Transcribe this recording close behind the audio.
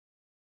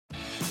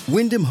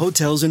Wyndham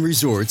Hotels and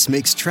Resorts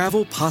makes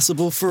travel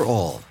possible for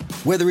all.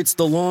 Whether it's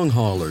the long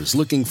haulers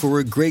looking for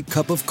a great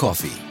cup of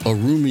coffee, a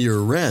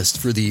roomier rest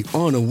for the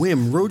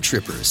on-a-whim road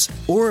trippers,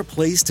 or a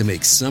place to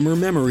make summer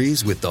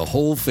memories with the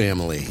whole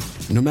family.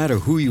 No matter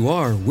who you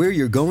are, where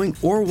you're going,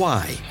 or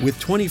why, with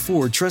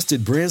 24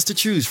 trusted brands to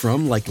choose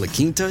from like La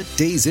Quinta,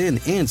 Days Inn,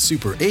 and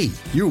Super 8,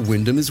 your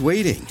Wyndham is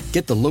waiting.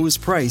 Get the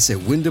lowest price at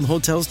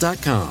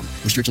WyndhamHotels.com.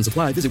 Restrictions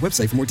apply. Visit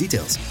website for more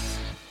details.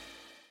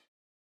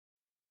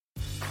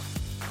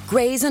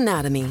 Grey's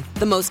Anatomy,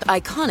 the most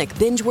iconic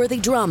binge-worthy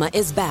drama,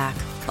 is back,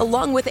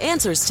 along with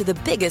answers to the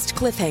biggest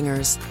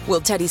cliffhangers. Will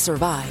Teddy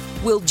survive?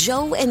 Will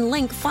Joe and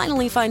Link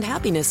finally find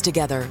happiness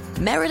together?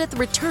 Meredith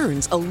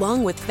returns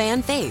along with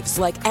fan faves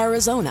like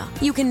Arizona.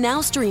 You can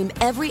now stream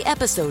every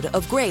episode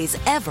of Grey's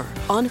ever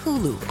on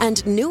Hulu,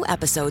 and new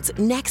episodes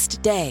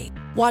next day.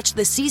 Watch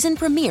the season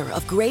premiere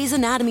of Grey's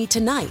Anatomy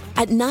tonight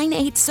at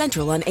 9/8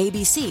 Central on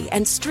ABC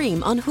and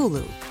stream on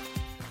Hulu.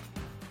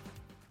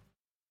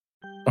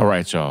 All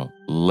right, y'all,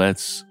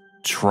 let's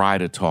try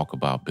to talk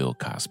about Bill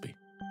Cosby.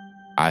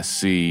 I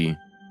see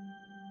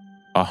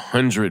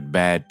 100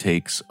 bad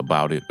takes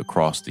about it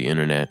across the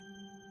internet,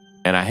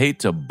 and I hate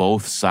to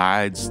both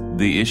sides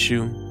the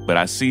issue, but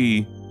I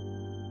see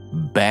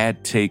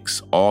bad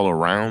takes all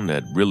around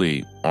that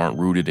really aren't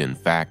rooted in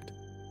fact,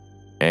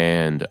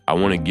 and I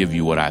want to give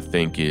you what I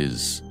think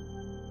is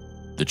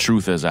the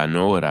truth as I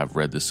know it. I've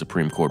read the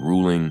Supreme Court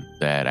ruling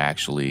that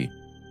actually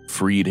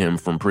freed him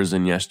from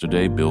prison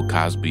yesterday. Bill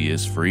Cosby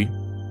is free.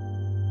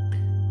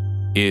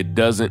 It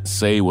doesn't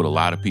say what a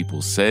lot of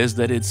people says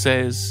that it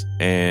says,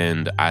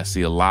 and I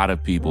see a lot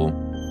of people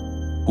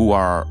who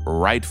are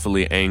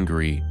rightfully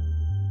angry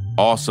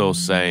also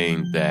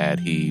saying that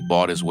he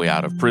bought his way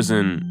out of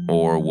prison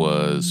or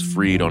was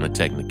freed on a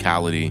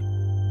technicality,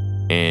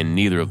 and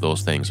neither of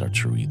those things are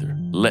true either.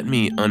 Let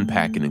me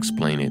unpack and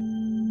explain it,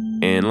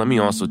 and let me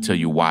also tell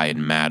you why it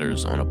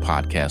matters on a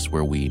podcast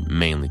where we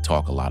mainly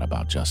talk a lot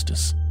about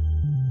justice.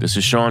 This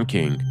is Sean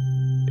King,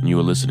 and you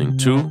are listening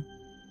to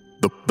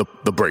The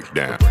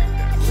Breakdown.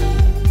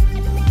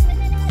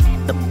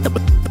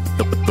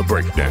 The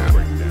Breakdown.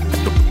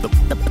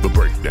 The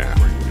Breakdown.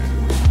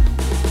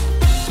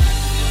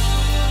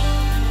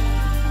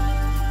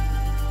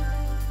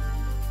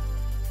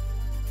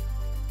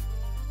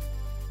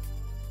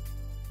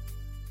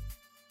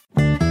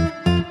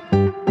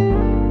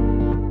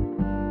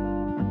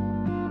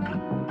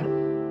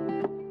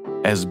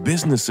 As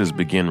businesses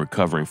begin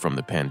recovering from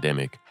the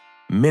pandemic,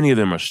 many of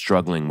them are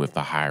struggling with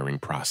the hiring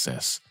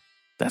process.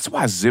 That's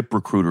why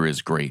ZipRecruiter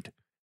is great.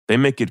 They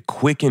make it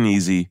quick and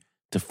easy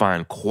to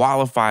find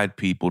qualified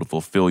people to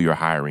fulfill your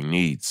hiring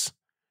needs.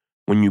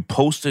 When you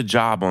post a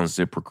job on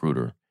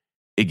ZipRecruiter,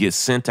 it gets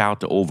sent out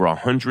to over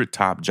 100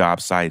 top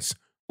job sites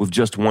with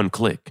just one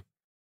click.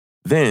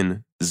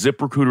 Then,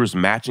 ZipRecruiter's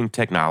matching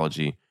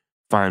technology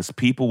finds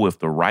people with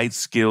the right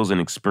skills and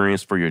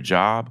experience for your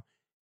job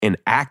and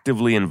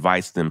actively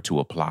invites them to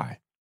apply.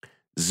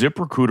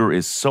 ZipRecruiter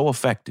is so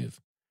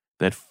effective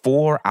that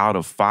 4 out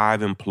of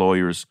 5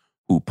 employers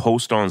who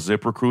post on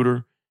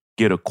ZipRecruiter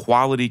get a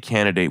quality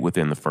candidate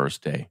within the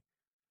first day.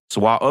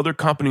 So while other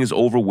companies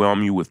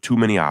overwhelm you with too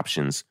many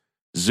options,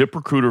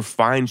 ZipRecruiter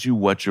finds you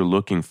what you're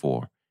looking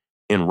for.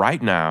 And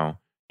right now,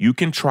 you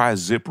can try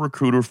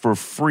ZipRecruiter for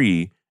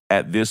free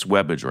at this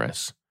web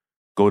address.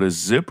 Go to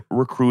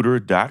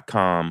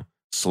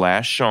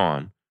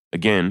ZipRecruiter.com/Sean.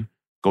 Again,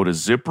 go to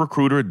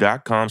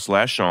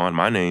ZipRecruiter.com/Sean,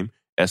 my name,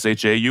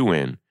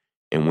 SHAUN.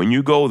 And when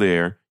you go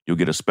there, you'll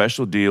get a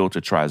special deal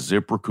to try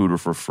ZipRecruiter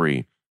for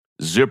free.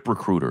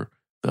 ZipRecruiter,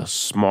 the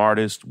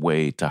smartest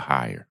way to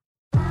hire.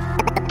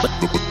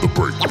 The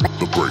Breakdown.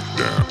 The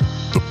Breakdown.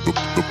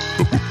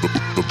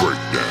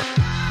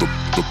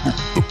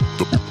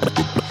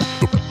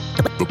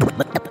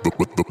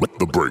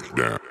 The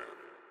Breakdown.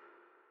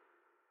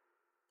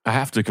 I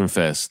have to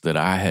confess that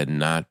I had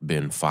not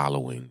been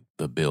following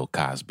the Bill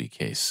Cosby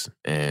case.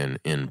 And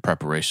in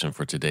preparation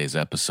for today's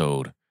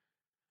episode,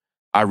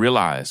 I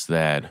realized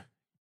that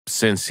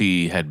since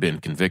he had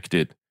been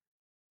convicted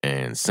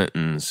and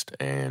sentenced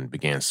and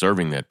began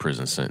serving that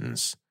prison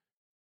sentence,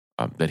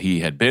 that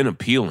he had been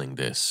appealing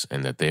this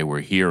and that there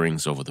were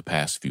hearings over the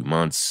past few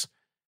months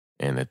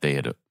and that they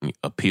had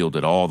appealed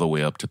it all the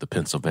way up to the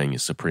Pennsylvania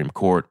Supreme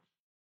Court.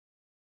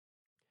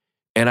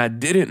 And I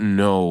didn't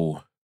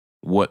know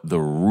what the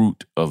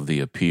root of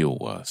the appeal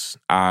was.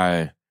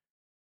 I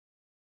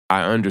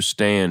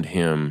understand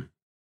him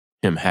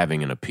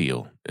having an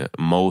appeal.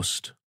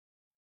 Most,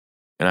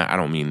 and I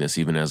don't mean this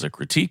even as a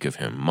critique of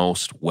him,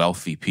 most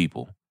wealthy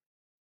people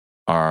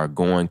are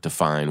going to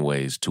find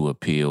ways to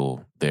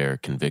appeal their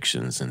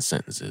convictions and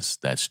sentences.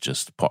 That's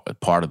just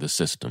part of the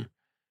system,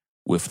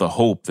 with the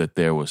hope that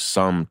there was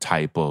some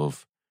type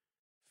of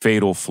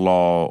fatal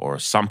flaw or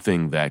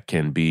something that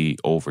can be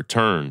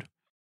overturned.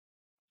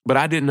 But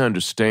I didn't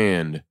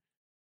understand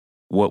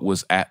what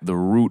was at the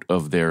root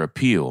of their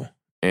appeal.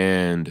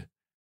 And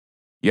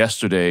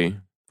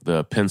yesterday,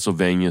 the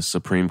Pennsylvania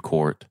Supreme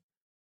Court,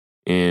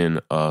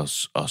 in a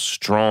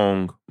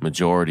strong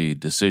majority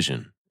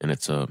decision, and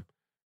it's a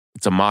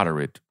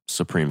moderate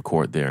Supreme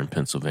Court there in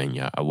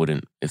Pennsylvania.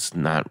 It's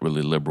not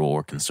really liberal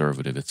or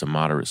conservative. It's a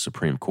moderate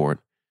Supreme Court.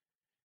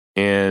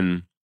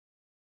 And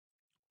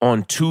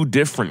on two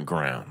different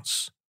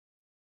grounds,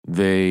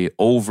 they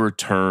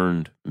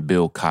overturned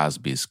Bill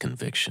Cosby's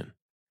conviction.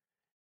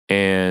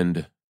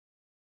 And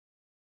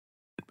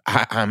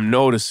I'm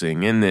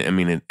noticing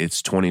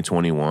it's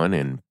 2021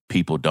 and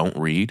people don't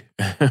read.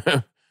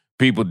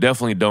 People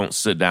definitely don't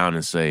sit down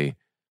and say,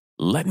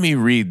 let me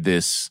read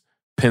this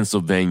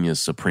Pennsylvania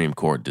Supreme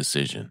Court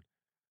decision.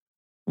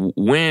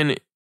 When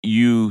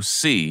you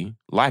see,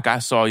 like I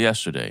saw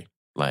yesterday,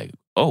 like,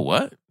 oh,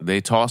 what?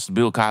 They tossed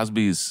Bill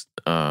Cosby's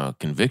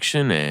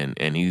conviction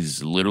and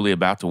he's literally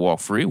about to walk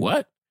free?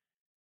 What?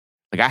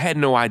 Like, I had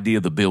no idea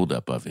the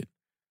buildup of it.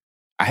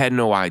 I had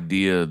no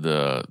idea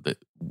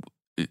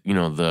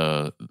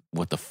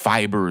what the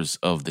fibers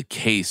of the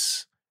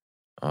case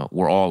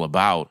were all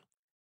about.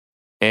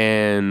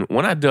 And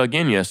when I dug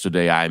in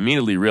yesterday, I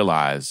immediately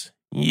realized,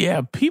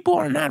 yeah, people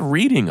are not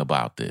reading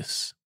about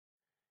this.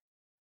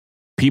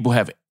 People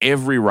have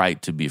every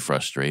right to be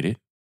frustrated.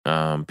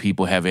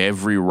 People have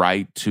every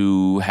right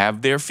to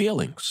have their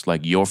feelings.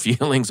 Like, your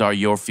feelings are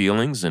your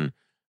feelings, and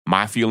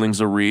my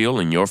feelings are real,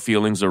 and your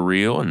feelings are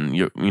real, and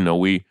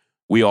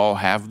we all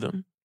have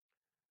them.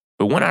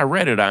 But when I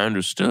read it, I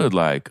understood,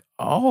 like,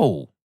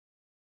 oh,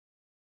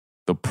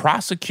 the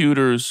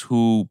prosecutors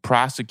who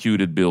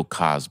prosecuted Bill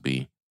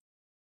Cosby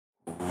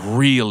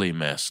really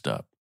messed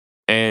up.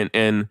 And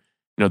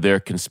there are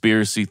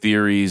conspiracy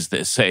theories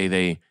that say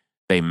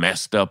they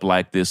messed up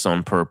like this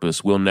on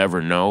purpose. We'll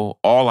never know.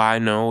 All I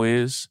know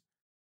is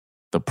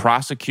the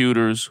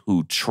prosecutors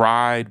who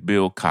tried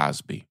Bill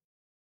Cosby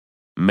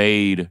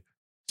made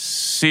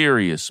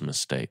serious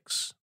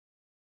mistakes.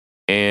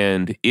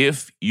 And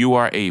if you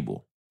are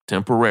able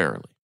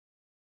temporarily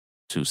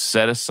to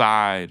set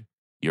aside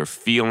your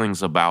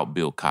feelings about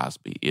Bill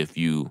Cosby, if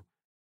you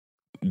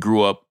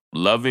grew up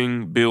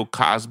loving Bill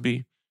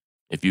Cosby,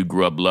 if you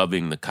grew up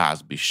loving The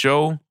Cosby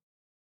Show,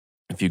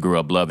 if you grew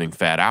up loving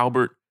Fat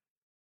Albert,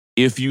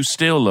 if you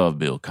still love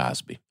Bill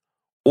Cosby,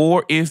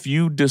 or if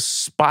you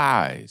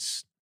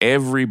despise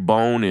every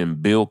bone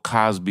in Bill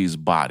Cosby's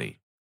body,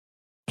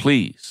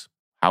 please,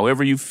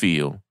 however you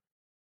feel,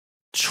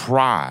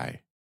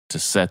 try to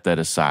set that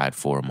aside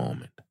for a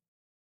moment.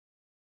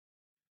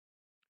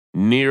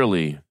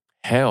 Nearly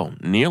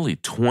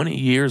 20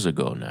 years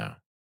ago now,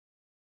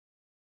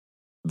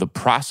 the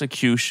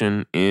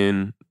prosecution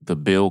in the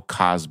Bill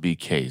Cosby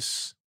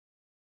case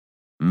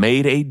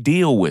made a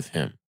deal with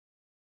him.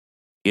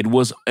 It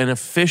was an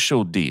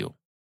official deal.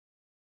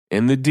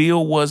 And the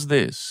deal was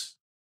this.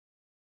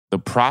 The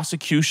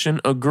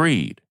prosecution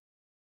agreed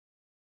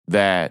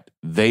that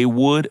they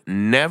would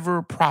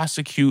never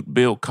prosecute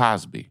Bill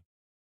Cosby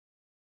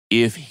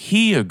if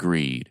he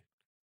agreed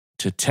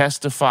to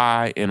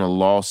testify in a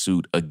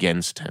lawsuit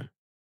against him.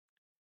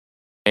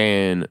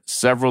 And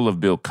several of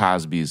Bill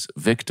Cosby's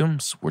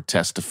victims were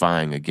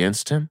testifying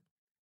against him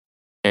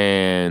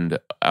and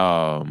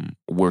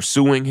were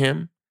suing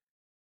him.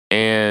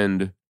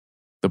 And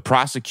the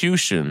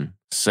prosecution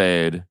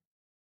said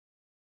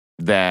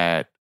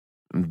that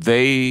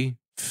they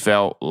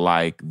felt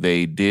like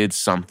they did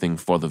something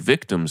for the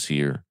victims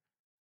here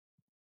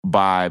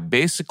by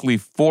basically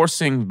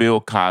forcing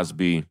Bill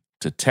Cosby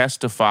to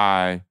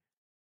testify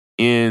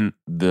in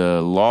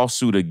the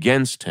lawsuit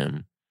against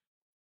him.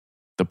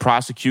 The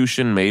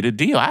prosecution made a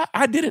deal.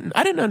 I didn't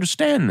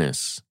understand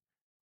this.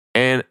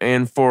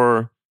 And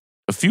for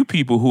a few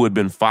people who had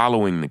been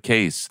following the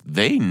case,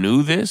 they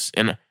knew this.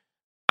 And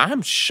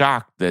I'm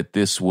shocked that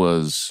this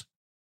was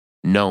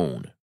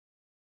known.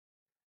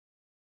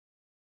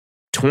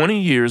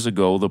 20 years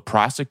ago, the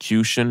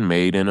prosecution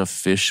made an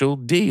official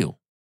deal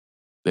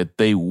that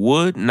they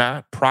would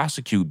not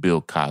prosecute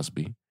Bill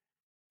Cosby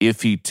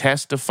if he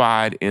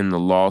testified in the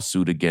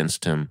lawsuit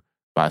against him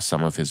by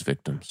some of his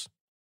victims.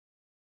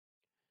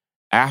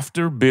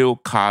 After Bill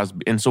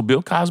Cosby, and so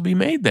Bill Cosby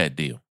made that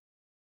deal.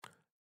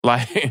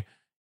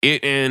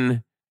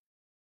 And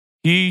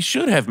he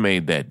should have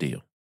made that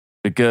deal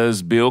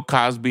because Bill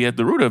Cosby, at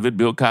the root of it,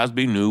 Bill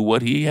Cosby knew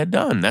what he had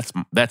done.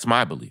 That's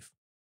my belief.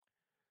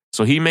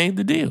 So he made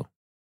the deal.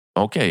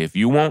 Okay, if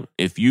you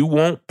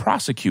won't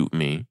prosecute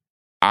me,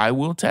 I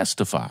will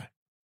testify.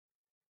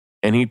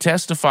 And he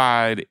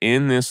testified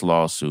in this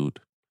lawsuit,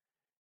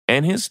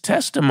 and his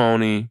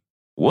testimony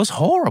was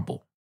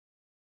horrible.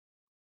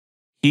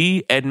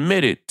 He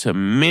admitted to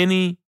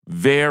many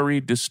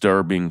very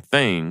disturbing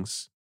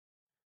things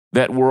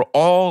that were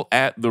all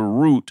at the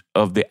root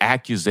of the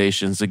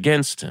accusations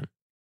against him.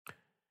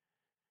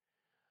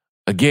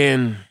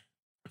 Again,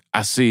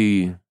 I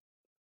see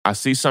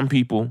some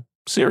people,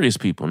 serious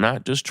people,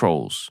 not just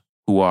trolls,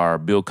 who are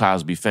Bill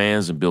Cosby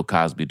fans and Bill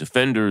Cosby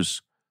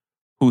defenders,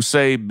 who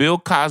say Bill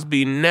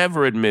Cosby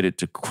never admitted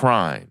to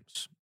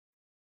crimes.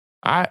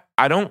 I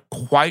don't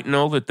quite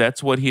know that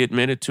that's what he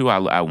admitted to.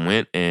 I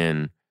went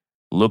and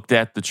looked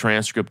at the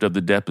transcript of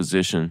the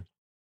deposition.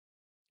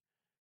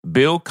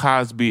 Bill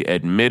Cosby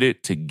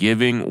admitted to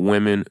giving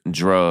women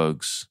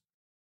drugs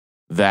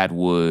that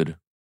would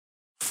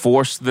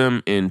forced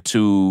them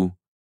into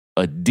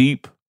a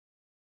deep,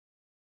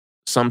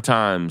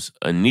 sometimes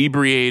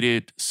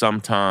inebriated,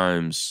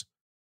 sometimes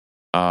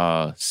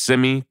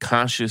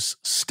semi-conscious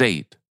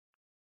state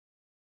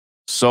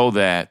so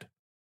that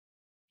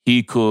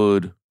he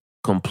could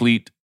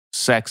complete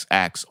sex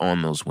acts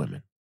on those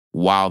women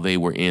while they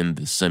were in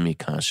the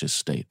semi-conscious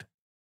state.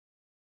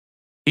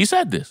 He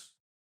said this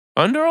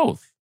under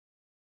oath.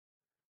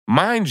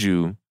 Mind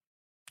you,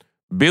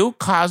 Bill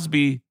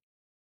Cosby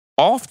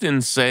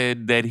often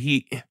said that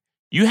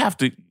you have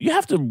to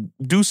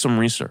do some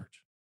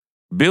research.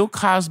 Bill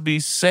Cosby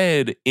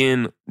said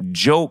in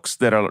jokes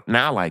that are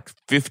now like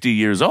 50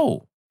 years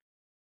old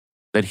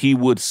that he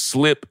would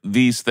slip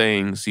these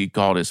things, he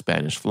called it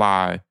Spanish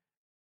fly,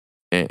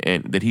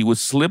 and that he would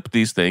slip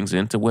these things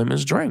into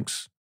women's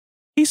drinks.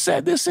 He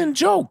said this in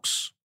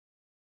jokes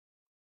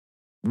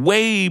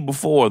way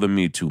before the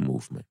Me Too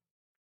movement.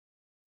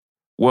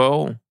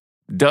 Well,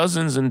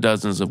 dozens and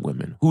dozens of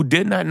women who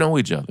did not know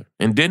each other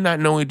and did not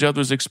know each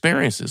other's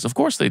experiences, of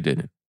course they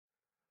didn't,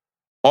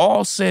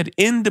 all said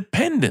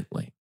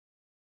independently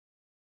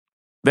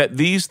that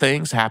these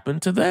things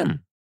happened to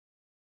them,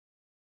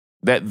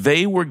 that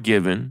they were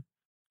given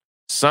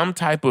some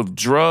type of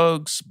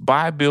drugs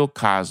by Bill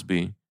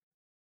Cosby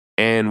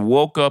and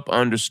woke up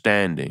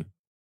understanding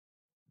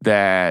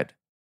that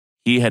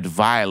he had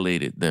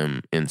violated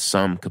them in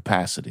some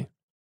capacity.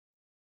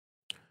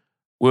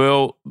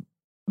 Well,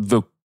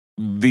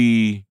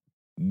 the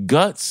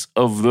guts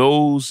of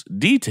those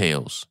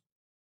details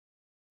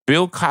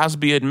Bill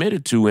Cosby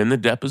admitted to in the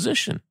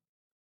deposition.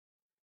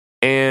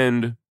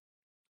 And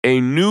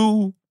a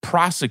new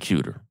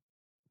prosecutor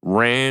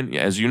ran,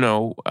 as you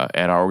know,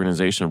 at our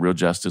organization, Real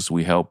Justice,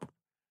 we help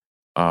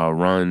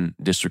run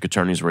district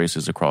attorneys'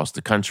 races across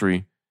the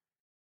country.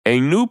 A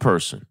new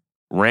person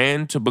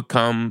ran to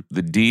become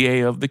the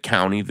DA of the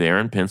county there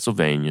in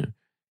Pennsylvania,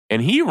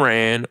 and he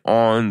ran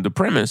on the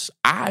premise,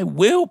 I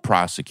will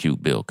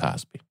prosecute Bill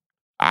Cosby.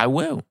 I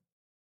will.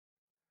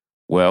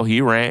 Well,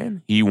 he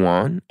ran, he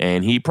won,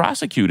 and he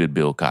prosecuted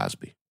Bill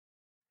Cosby,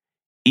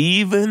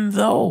 even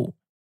though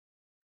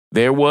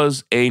there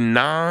was a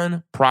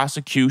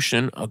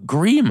non-prosecution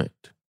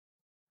agreement.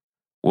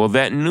 Well,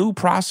 that new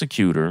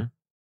prosecutor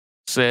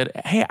said,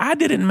 hey, I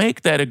didn't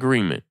make that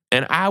agreement,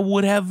 and I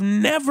would have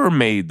never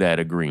made that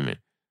agreement,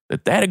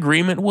 that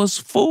agreement was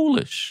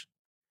foolish.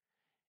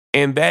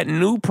 And that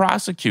new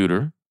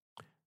prosecutor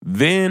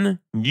then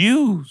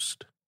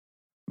used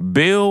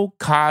Bill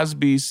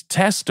Cosby's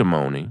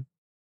testimony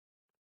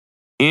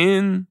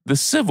in the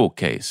civil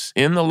case,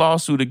 in the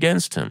lawsuit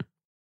against him,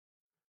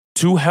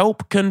 to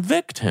help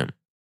convict him.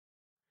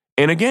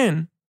 And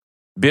again,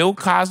 Bill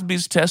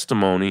Cosby's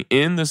testimony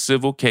in the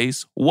civil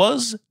case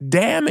was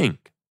damning,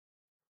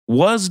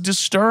 was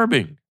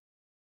disturbing.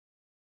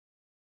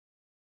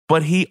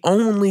 But he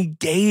only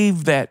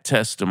gave that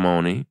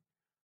testimony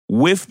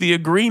with the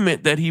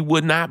agreement that he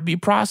would not be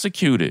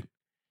prosecuted.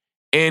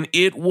 And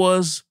it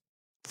was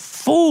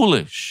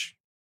foolish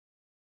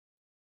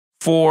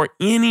for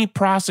any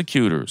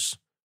prosecutors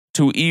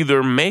to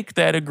either make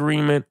that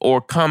agreement or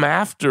come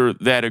after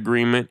that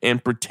agreement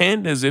and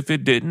pretend as if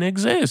it didn't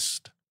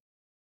exist.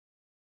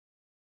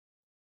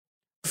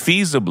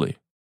 Feasibly,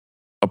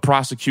 a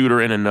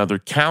prosecutor in another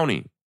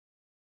county,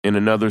 in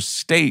another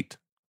state,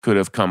 could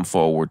have come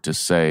forward to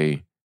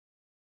say,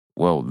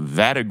 well,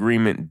 that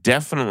agreement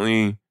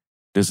definitely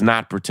does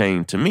not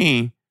pertain to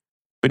me,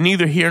 but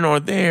neither here nor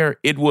there,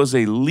 it was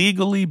a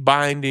legally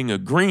binding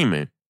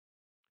agreement.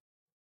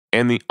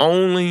 And the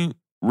only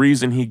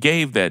reason he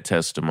gave that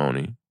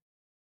testimony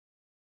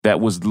that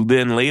was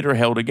then later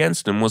held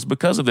against him was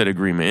because of that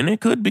agreement. And it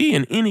could be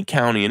in any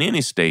county, in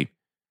any state,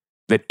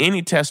 that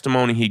any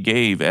testimony he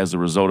gave as a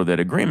result of that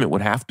agreement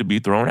would have to be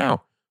thrown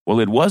out. Well,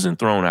 it wasn't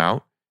thrown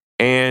out,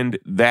 and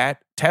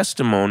that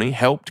testimony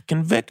helped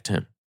convict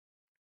him.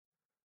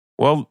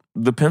 Well,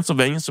 the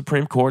Pennsylvania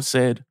Supreme Court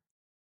said,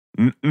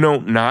 no,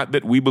 not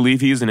that we believe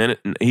he's an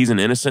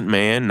innocent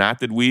man, not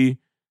that we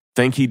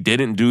think he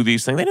didn't do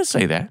these things. They didn't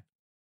say that.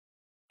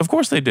 Of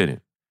course they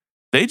didn't.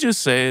 They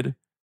just said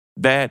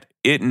that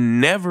it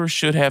never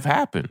should have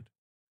happened,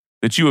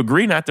 that you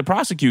agree not to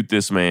prosecute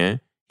this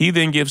man. He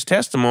then gives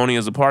testimony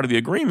as a part of the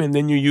agreement,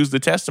 then you use the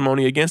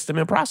testimony against him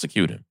and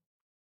prosecute him.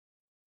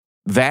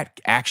 That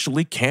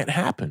actually can't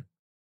happen.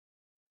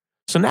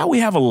 So now we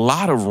have a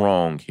lot of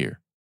wrong here.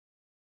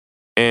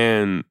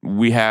 And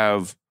we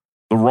have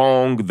the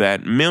wrong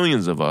that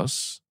millions of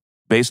us,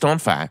 based on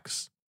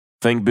facts,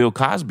 think Bill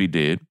Cosby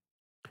did.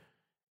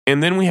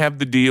 And then we have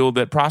the deal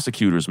that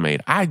prosecutors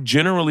made. I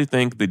generally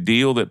think the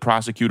deal that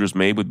prosecutors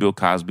made with Bill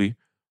Cosby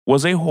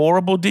was a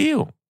horrible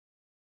deal.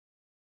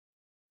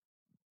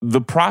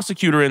 The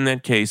prosecutor in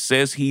that case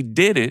says he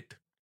did it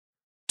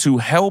to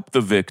help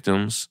the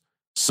victims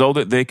so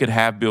that they could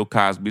have Bill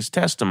Cosby's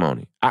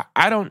testimony.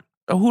 I don't,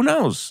 who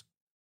knows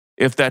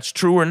if that's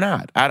true or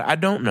not? I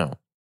don't know.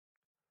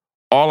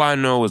 All I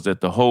know is that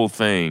the whole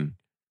thing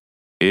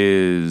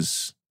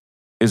is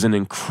an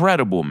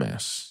incredible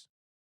mess.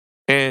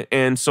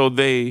 And so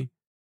they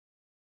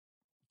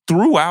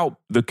throughout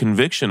the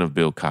conviction of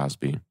Bill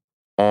Cosby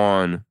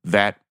on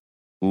that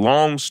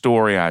long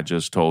story I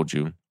just told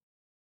you,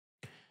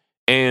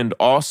 and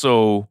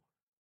also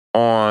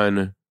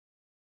on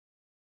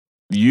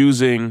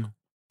using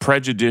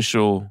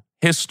prejudicial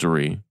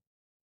history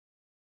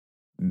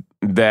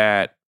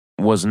that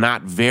was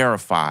not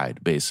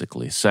verified,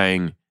 basically,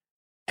 saying,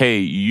 hey,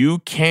 you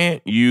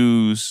can't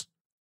use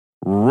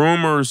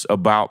rumors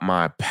about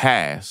my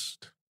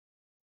past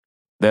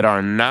that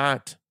are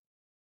not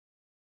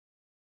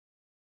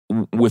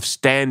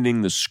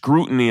withstanding the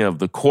scrutiny of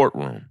the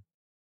courtroom.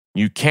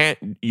 You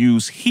can't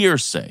use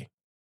hearsay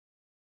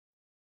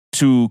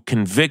to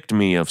convict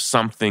me of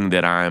something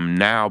that I am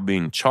now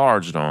being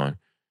charged on.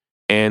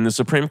 And the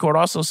Supreme Court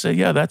also said,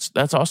 yeah,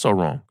 that's also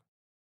wrong.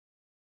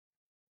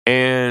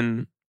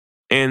 And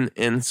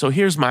so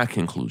here's my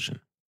conclusion.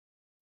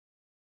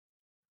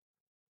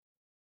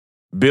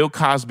 Bill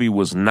Cosby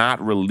was not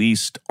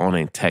released on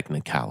a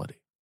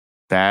technicality.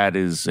 That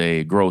is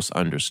a gross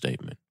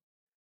understatement.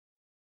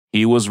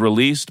 He was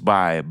released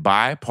by a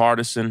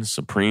bipartisan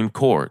Supreme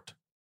Court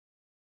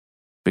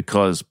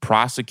because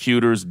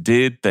prosecutors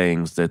did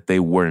things that they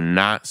were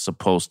not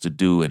supposed to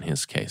do in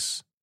his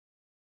case.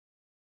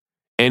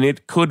 And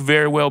it could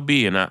very well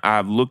be, and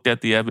I've looked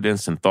at the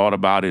evidence and thought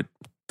about it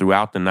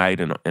throughout the night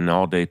and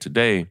all day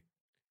today.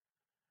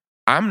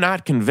 I'm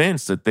not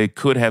convinced that they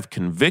could have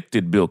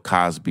convicted Bill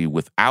Cosby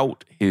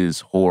without his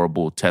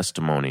horrible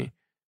testimony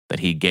that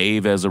he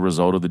gave as a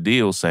result of the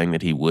deal, saying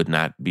that he would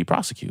not be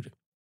prosecuted.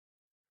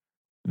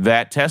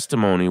 That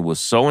testimony was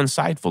so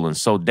insightful and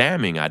so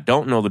damning, I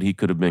don't know that he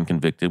could have been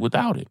convicted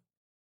without it.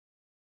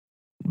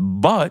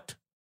 But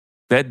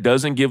that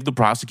doesn't give the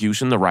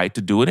prosecution the right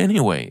to do it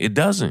anyway. It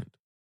doesn't.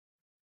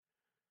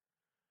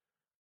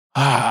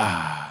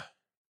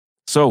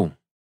 So,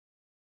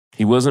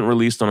 he wasn't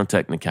released on a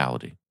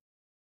technicality.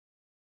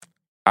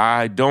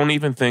 I don't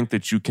even think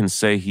that you can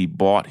say he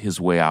bought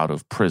his way out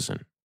of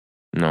prison.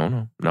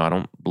 No, I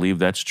don't believe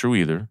that's true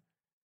either.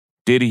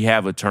 Did he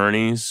have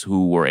attorneys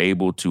who were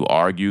able to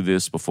argue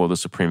this before the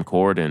Supreme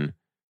Court, and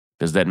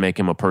does that make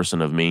him a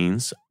person of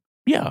means?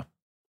 Yeah,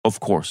 of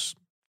course,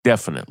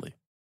 definitely.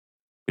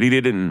 But he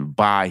didn't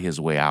buy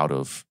his way out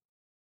of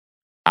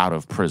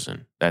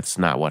prison. That's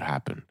not what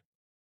happened.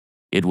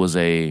 It was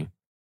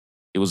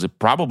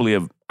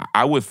probably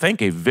I would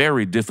think, a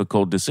very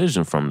difficult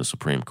decision from the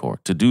Supreme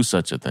Court to do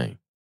such a thing.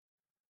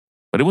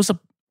 But it was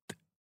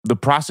the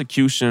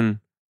prosecution,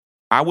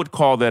 I would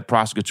call that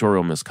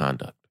prosecutorial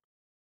misconduct.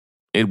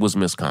 It was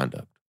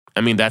misconduct.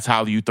 I mean, that's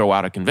how you throw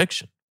out a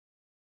conviction,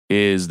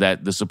 is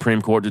that the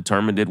Supreme Court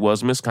determined it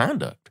was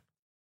misconduct.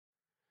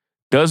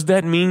 Does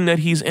that mean that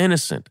he's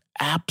innocent?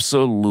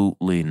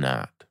 Absolutely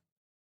not.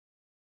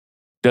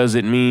 Does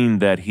it mean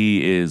that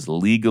he is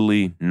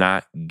legally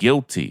not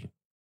guilty?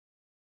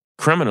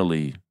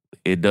 Criminally,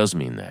 it does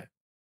mean that.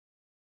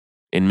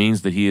 It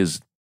means that he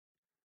is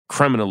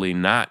criminally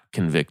not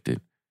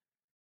convicted.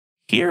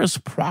 Here's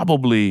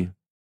probably,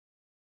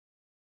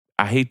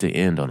 I hate to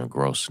end on a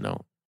gross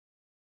note.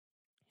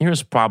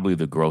 Here's probably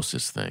the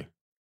grossest thing.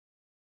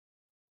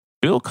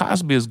 Bill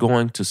Cosby is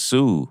going to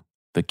sue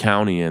the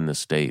county and the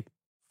state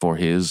for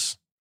his,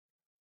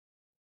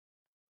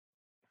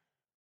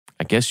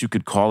 I guess you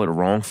could call it a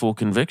wrongful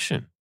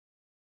conviction.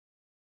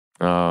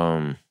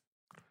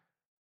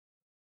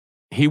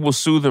 He will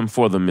sue them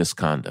for the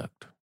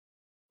misconduct.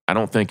 I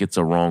don't think it's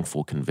a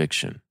wrongful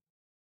conviction.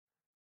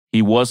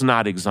 He was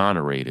not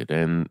exonerated,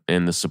 and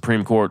the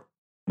Supreme Court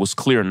was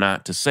clear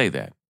not to say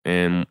that.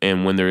 And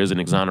when there is an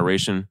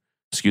exoneration,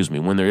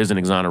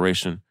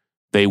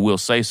 they will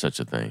say such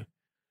a thing.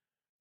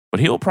 But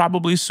he'll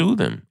probably sue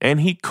them, and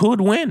he could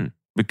win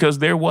because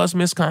there was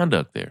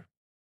misconduct there,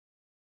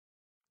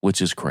 which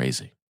is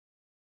crazy.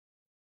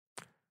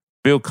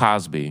 Bill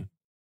Cosby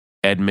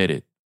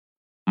admitted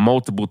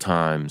multiple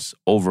times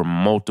over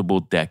multiple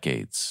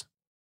decades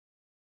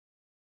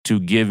to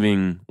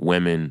giving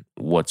women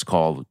what's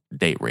called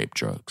date rape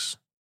drugs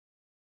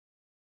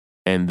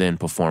and then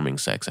performing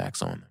sex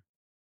acts on them.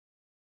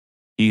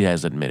 He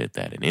has admitted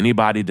that, and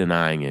anybody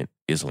denying it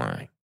is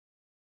lying.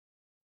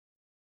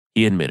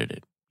 He admitted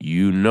it.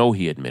 You know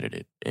he admitted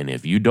it. And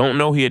if you don't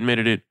know he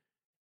admitted it,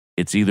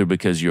 it's either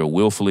because you're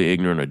willfully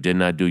ignorant or did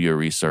not do your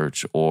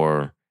research,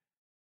 or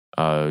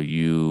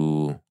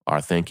you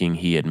are thinking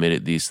he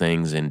admitted these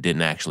things and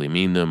didn't actually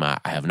mean them. I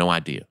have no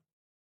idea.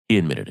 He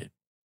admitted it.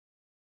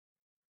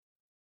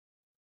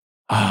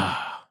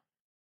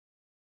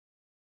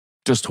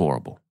 Just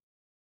horrible.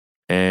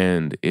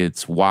 And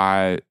it's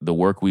why the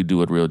work we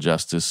do at Real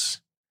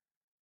Justice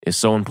is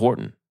so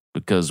important,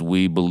 because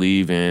we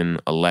believe in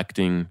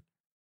electing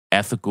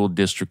ethical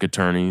district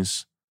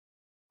attorneys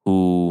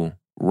who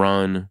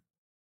run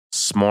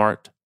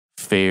smart,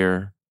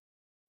 fair,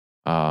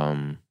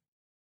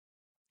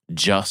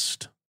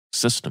 just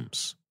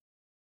systems.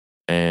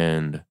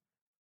 And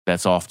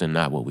that's often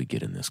not what we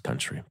get in this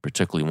country,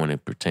 particularly when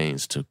it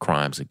pertains to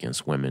crimes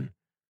against women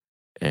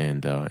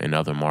and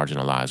other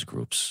marginalized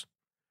groups.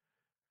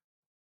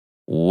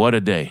 What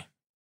a day.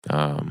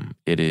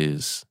 It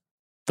is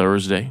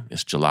Thursday.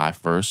 It's July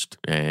 1st,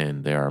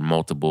 and there are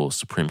multiple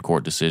Supreme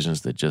Court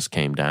decisions that just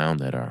came down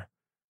that are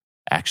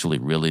actually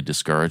really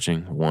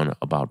discouraging. One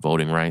about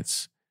voting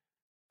rights.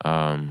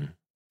 There's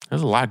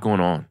a lot going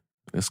on.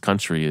 This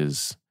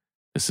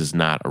is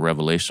not a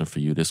revelation for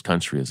you. This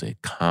country is a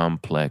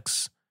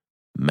complex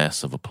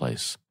mess of a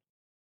place.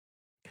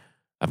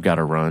 I've got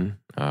to run.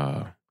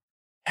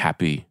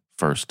 Happy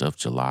 1st of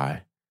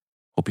July.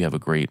 Hope you have a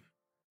great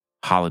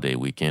holiday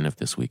weekend, if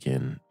this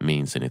weekend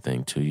means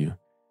anything to you.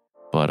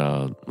 But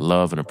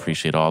love and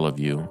appreciate all of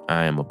you.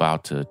 I am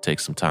about to take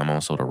some time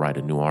also to write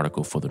a new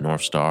article for the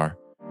North Star.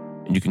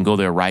 And you can go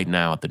there right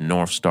now at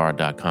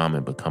thenorthstar.com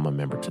and become a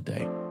member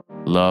today.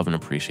 Love and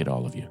appreciate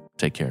all of you.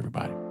 Take care,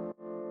 everybody.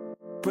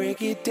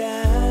 Break it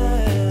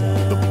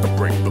down. The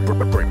breakdown.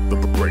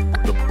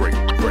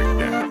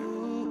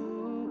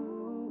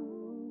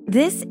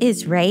 This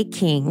is Ray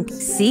King,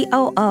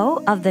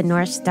 COO of the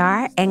North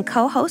Star and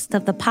co-host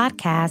of the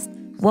podcast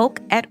Woke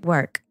at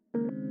Work.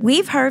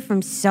 We've heard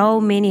from so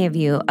many of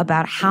you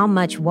about how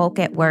much Woke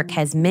at Work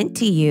has meant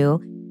to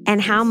you and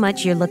how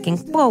much you're looking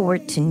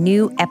forward to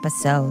new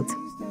episodes.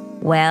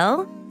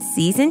 Well,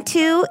 Season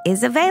 2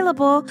 is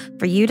available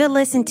for you to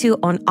listen to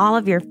on all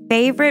of your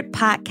favorite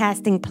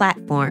podcasting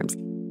platforms.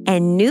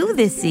 And new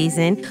this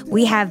season,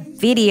 we have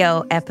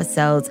video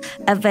episodes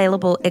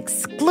available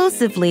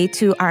exclusively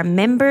to our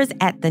members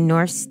at the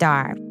North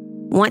Star.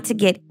 Want to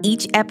get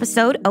each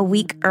episode a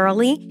week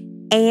early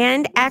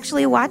and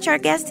actually watch our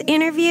guest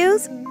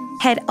interviews?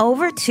 Head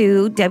over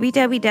to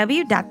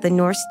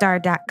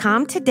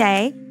www.thenorthstar.com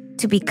today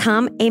to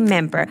become a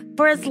member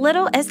for as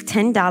little as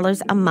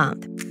 $10 a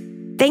month.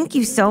 Thank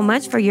you so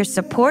much for your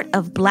support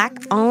of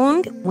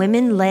Black-owned,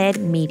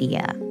 women-led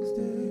media.